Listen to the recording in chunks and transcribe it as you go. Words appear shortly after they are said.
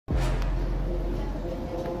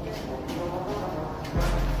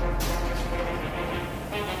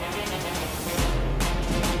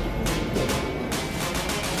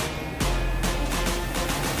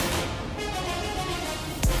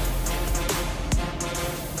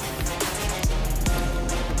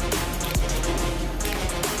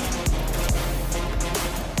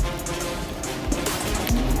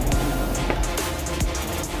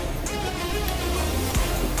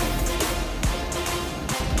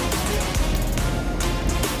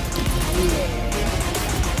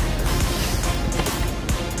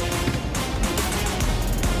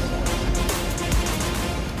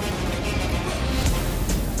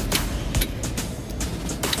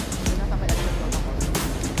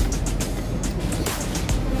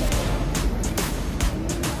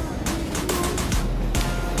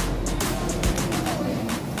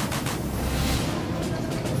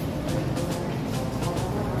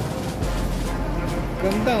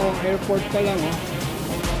oh, airport pa lang oh.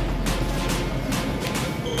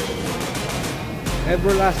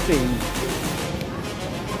 Everlasting.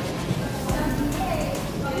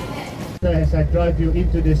 As I drive you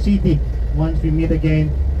into the city once we meet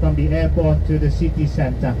again from the airport to the city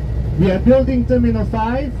center. We are building Terminal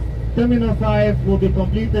 5. Terminal 5 will be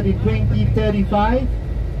completed in 2035.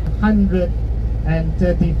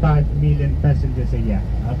 135 million passengers a year.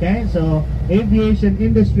 Okay, so aviation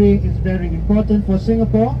industry is very important for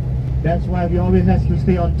Singapore. That's why we always have to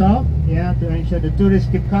stay on top, yeah, to ensure the tourists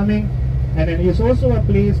keep coming. And it is also a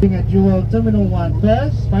place being at Jewel Terminal 1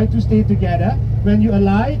 first. Try to stay together. When you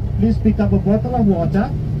alight, please pick up a bottle of water.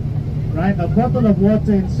 Right, a bottle of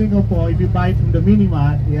water in Singapore, if you buy it from the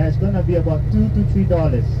mini-mart, yeah, it's going to be about $2 to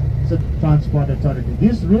 $3. So transport authority.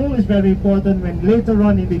 This rule is very important when later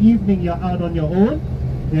on in the evening you're out on your own.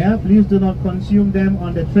 Yeah, please do not consume them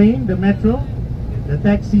on the train, the metro, the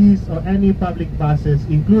taxis, or any public buses,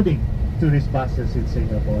 including tourist buses in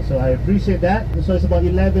Singapore. So I appreciate that. So it's about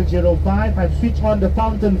 11:05. I've switched on the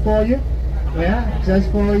fountain for you. Yeah,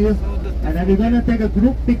 just for you. And then we're going to take a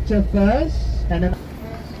group picture first, and then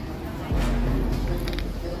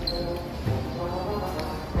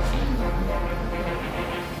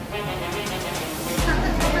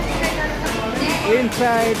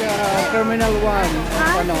inside Terminal 1,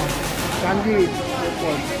 ano, Changi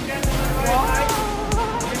Airport.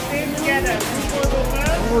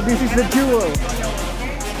 Oh, this is the Jewel.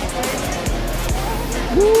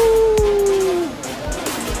 Woo!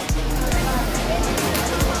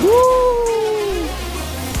 Woo!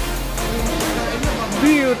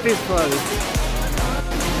 Beautiful.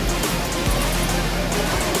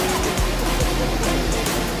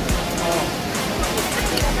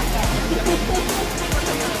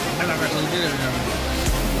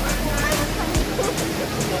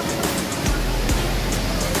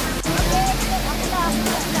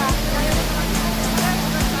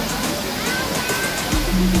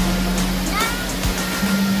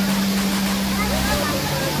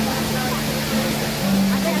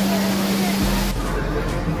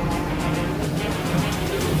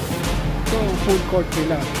 So, food court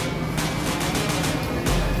sila.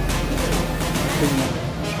 Tingnan.